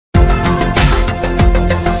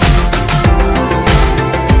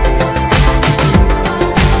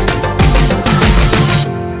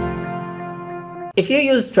If you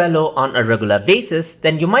use Trello on a regular basis,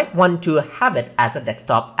 then you might want to have it as a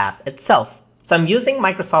desktop app itself. So I'm using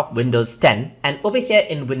Microsoft Windows 10, and over here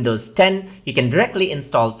in Windows 10, you can directly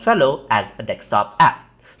install Trello as a desktop app.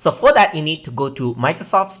 So for that, you need to go to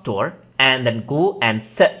Microsoft Store and then go and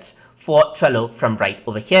search for Trello from right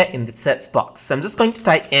over here in the search box. So I'm just going to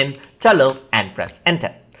type in Trello and press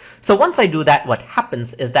enter. So once I do that, what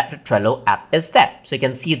happens is that the Trello app is there. So you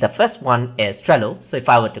can see the first one is Trello. So if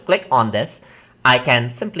I were to click on this, I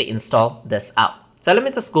can simply install this out. So let me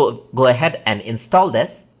just go ahead and install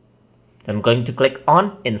this. So I'm going to click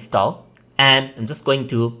on install, and I'm just going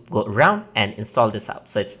to go around and install this out.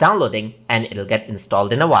 So it's downloading and it'll get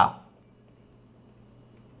installed in a while.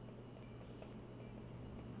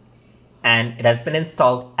 And it has been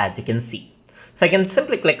installed, as you can see. So I can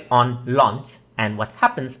simply click on launch, and what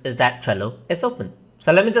happens is that Trello is open.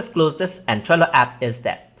 So let me just close this, and Trello app is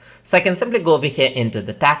there. So I can simply go over here into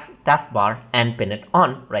the taskbar and pin it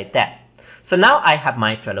on right there. So now I have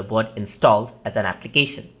my Trello board installed as an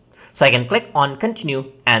application. So I can click on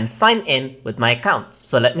continue and sign in with my account.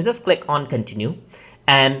 So let me just click on continue,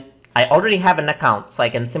 and I already have an account, so I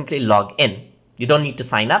can simply log in. You don't need to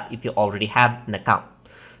sign up if you already have an account.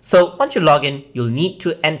 So once you log in, you'll need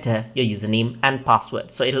to enter your username and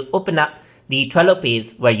password. So it'll open up the Trello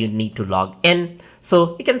page where you need to log in.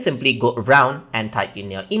 So you can simply go around and type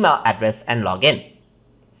in your email address and log in.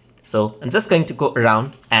 So I'm just going to go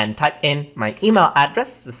around and type in my email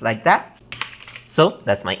address just like that. So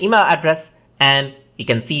that's my email address, and you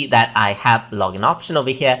can see that I have login option over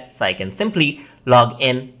here. So I can simply log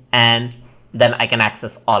in, and then I can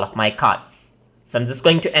access all of my cards. So I'm just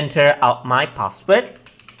going to enter out my password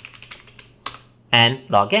and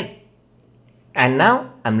log in. And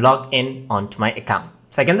now I'm logged in onto my account.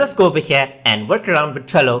 So I can just go over here and work around with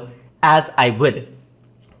Trello as I would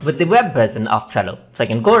with the web version of Trello. So I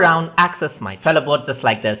can go around, access my Trello board just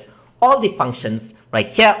like this. All the functions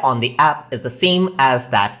right here on the app is the same as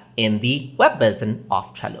that in the web version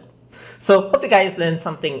of Trello. So hope you guys learned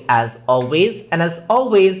something as always. And as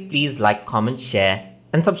always, please like, comment, share,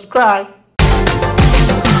 and subscribe.